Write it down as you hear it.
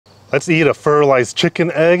Let's eat a fertilized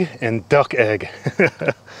chicken egg and duck egg.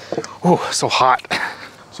 Oh, so hot.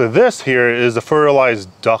 So this here is a fertilized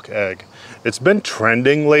duck egg. It's been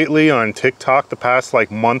trending lately on TikTok the past like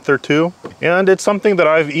month or two, and it's something that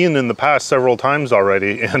I've eaten in the past several times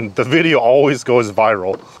already, and the video always goes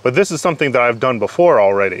viral. But this is something that I've done before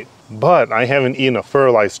already. But I haven't eaten a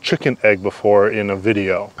fertilized chicken egg before in a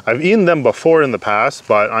video. I've eaten them before in the past,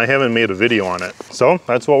 but I haven't made a video on it. So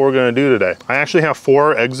that's what we're gonna do today. I actually have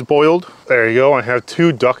 4 eggs boiled. There you go, I have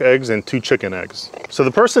 2 duck eggs and 2 chicken eggs. So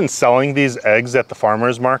the person selling these eggs at the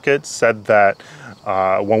farmer's market said that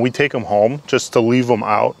when we take them home, just to leave them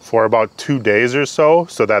out for about 2 days or so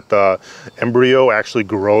that the embryo actually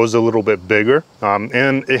grows a little bit bigger.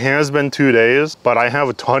 And it has been 2 days, but I have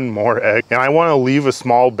a ton more eggs, and I want to leave a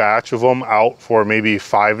small batch of them out for maybe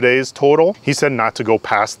 5 days total. He said not to go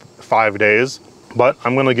past 5 days, but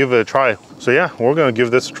I'm gonna give it a try. So yeah, we're gonna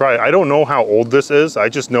give this a try. I don't know how old this is. I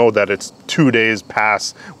just know that it's 2 days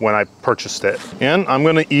past when I purchased it. And I'm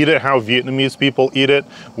gonna eat it how Vietnamese people eat it.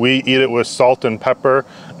 We eat it with salt and pepper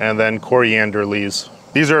and then coriander leaves.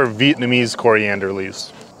 These are Vietnamese coriander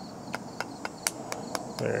leaves.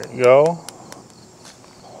 There you go.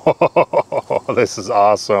 Oh, this is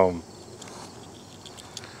awesome.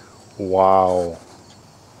 Wow.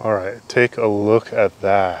 All right, take a look at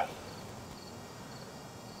that.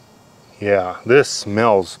 Yeah, this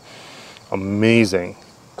smells amazing.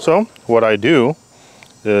 So what I do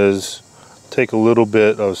is take a little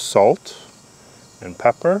bit of salt and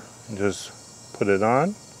pepper and just put it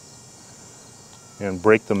on and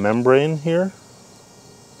break the membrane here.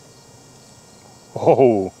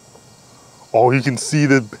 Oh, you can see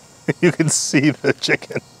the you can see the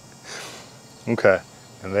chicken. Okay,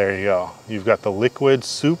 and there you go. You've got the liquid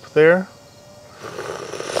soup there.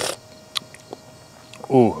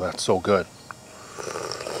 Ooh, that's so good.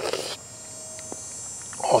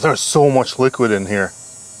 Oh, there's so much liquid in here.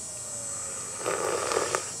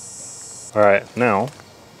 All right, now,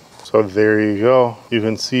 so there you go. You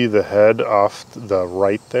can see the head off the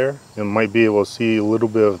right there. You might be able to see a little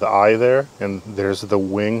bit of the eye there, and there's the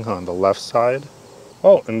wing on the left side.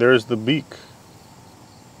 Oh, and there's the beak.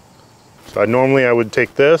 So normally I would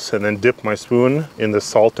take this and then dip my spoon in the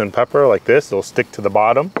salt and pepper like this. It'll stick to the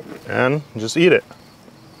bottom and just eat it.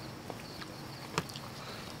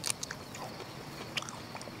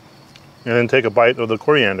 And then take a bite of the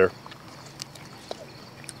coriander.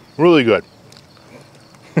 Really good.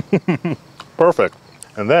 Perfect.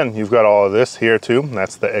 And then you've got all of this here too.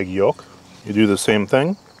 That's the egg yolk. You do the same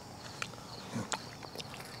thing.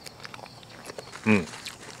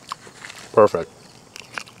 Perfect.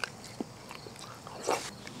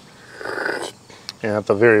 And at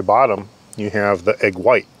the very bottom, you have the egg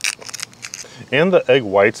white. And the egg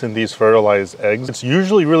whites in these fertilized eggs, it's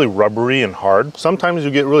usually really rubbery and hard. Sometimes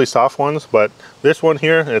you get really soft ones, but this one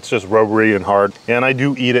here, it's just rubbery and hard. And I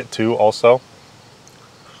do eat it too also.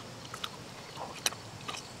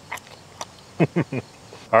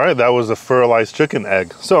 All right, that was a fertilized chicken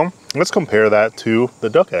egg. So let's compare that to the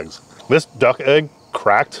duck eggs. This duck egg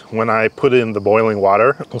cracked when I put it in the boiling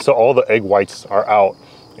water. So all the egg whites are out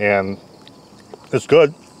and it's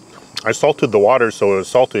good. I salted the water so it was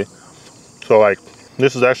salty. So like,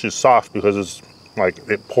 this is actually soft because it's like,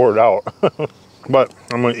 it poured out. But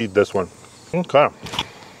I'm gonna eat this one. Okay.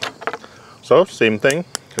 So same thing,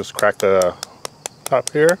 just crack the top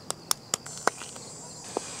here.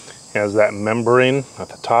 It has that membrane at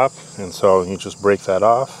the top. And so you just break that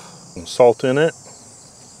off and salt in it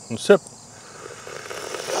and sip.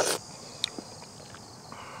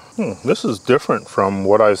 This is different from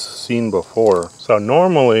what I've seen before. So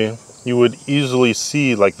normally, you would easily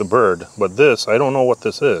see like the bird, but this, I don't know what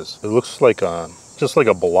this is. It looks like just like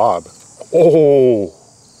a blob. Oh,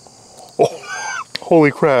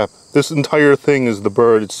 holy crap. This entire thing is the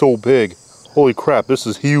bird. It's so big. Holy crap, this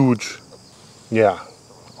is huge. Yeah,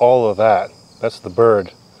 all of that. That's the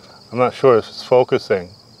bird. I'm not sure if it's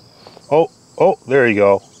focusing. Oh, there you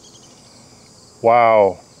go.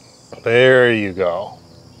 Wow, there you go.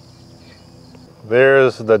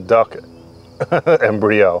 There's the duck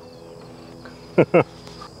embryo.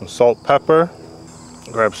 Some salt, pepper.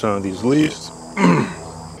 Grab some of these leaves.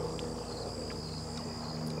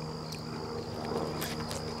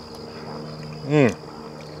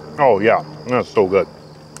 Oh yeah, that's so good.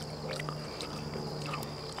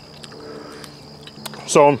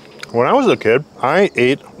 So when I was a kid, I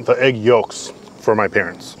ate the egg yolks for my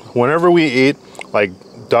parents. Whenever we ate like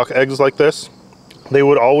duck eggs like this, they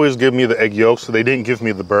would always give me the egg yolks, so they didn't give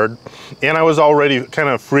me the bird. And I was already kind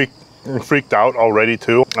of freaked out already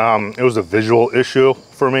too. It was a visual issue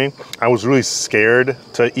for me. I was really scared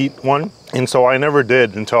to eat one. And so I never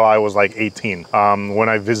did until I was like 18, when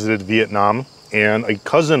I visited Vietnam, and a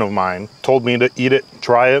cousin of mine told me to eat it,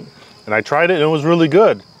 try it, and I tried it and it was really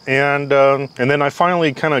good. And then I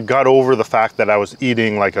finally kind of got over the fact that I was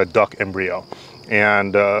eating like a duck embryo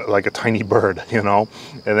and like a tiny bird, you know?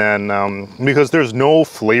 And then because there's no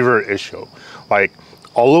flavor issue. Like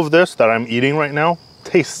all of this that I'm eating right now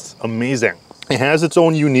tastes amazing. It has its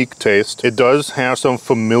own unique taste. It does have some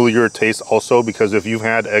familiar taste also, because if you've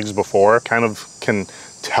had eggs before, kind of can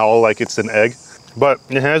tell like it's an egg. But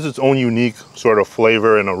it has its own unique sort of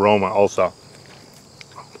flavor and aroma also.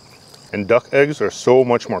 And duck eggs are so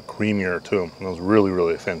much more creamier too. It was really,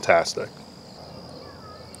 really fantastic.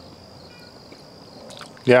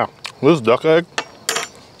 Yeah, this duck egg,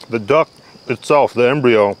 the duck itself, the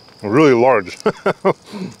embryo, really large.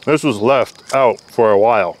 This was left out for a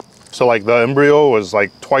while. So like the embryo was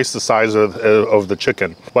like twice the size of the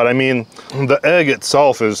chicken. But I mean, the egg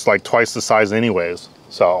itself is like twice the size anyways.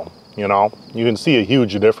 So, you know, you can see a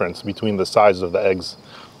huge difference between the size of the eggs.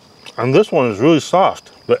 And this one is really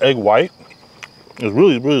soft. The egg white is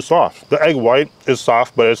really, really soft. The egg white is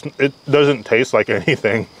soft, but it doesn't taste like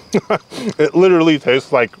anything. It literally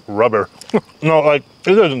tastes like rubber. No, like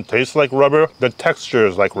it doesn't taste like rubber. The texture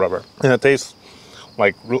is like rubber. And it tastes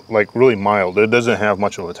like really mild. It doesn't have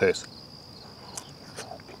much of a taste.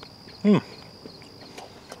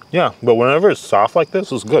 Yeah, but whenever it's soft like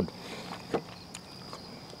this, it's good.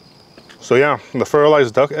 So yeah, the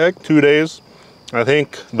fertilized duck egg, 2 days. I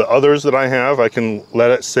think the others that I have, I can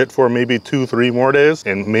let it sit for maybe 2-3 more days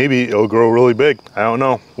and maybe it'll grow really big. I don't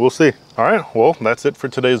know, we'll see. All right, well, that's it for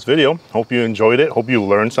today's video. Hope you enjoyed it, hope you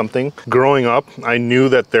learned something. Growing up, I knew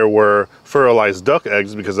that there were fertilized duck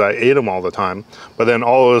eggs because I ate them all the time. But then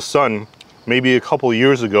all of a sudden, maybe a couple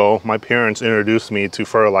years ago, my parents introduced me to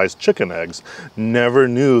fertilized chicken eggs. Never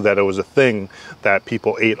knew that it was a thing that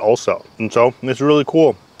people ate also. And so it's really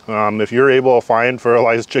cool. If you're able to find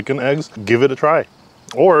fertilized chicken eggs, give it a try.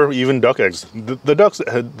 Or even duck eggs.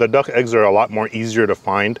 The duck eggs are a lot more easier to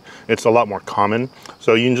find. It's a lot more common.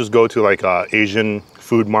 So you can just go to like a Asian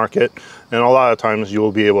food market and a lot of times you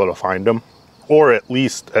will be able to find them. Or at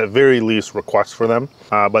very least request for them.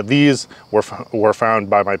 But these were found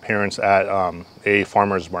by my parents at a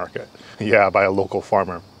farmer's market. Yeah, by a local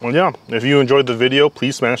farmer. Well, yeah, if you enjoyed the video,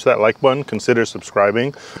 please smash that like button, consider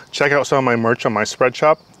subscribing. Check out some of my merch on my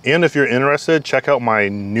Spreadshop. And if you're interested, check out my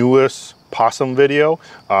newest possum video.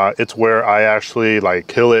 It's where I actually like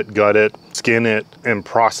kill it, gut it, skin it, and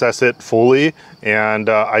process it fully. And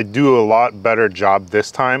I do a lot better job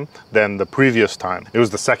this time than the previous time. It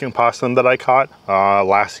was the second possum that I caught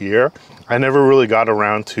last year. I never really got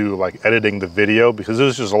around to like editing the video because it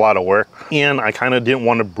was just a lot of work. And I kind of didn't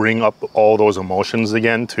want to bring up all those emotions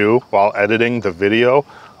again too while editing the video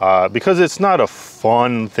because it's not a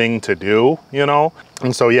fun thing to do, you know?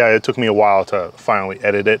 And so yeah, it took me a while to finally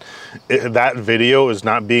edit it. That video is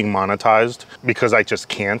not being monetized because I just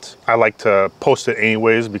can't. I like to post it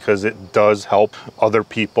anyways because it does help other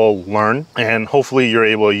people learn. And hopefully you're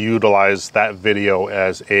able to utilize that video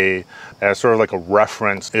as sort of like a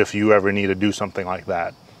reference if you ever need to do something like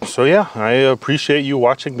that. So yeah, I appreciate you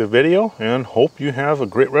watching the video and hope you have a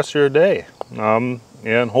great rest of your day.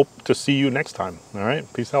 And hope to see you next time. All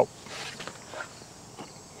right, peace out.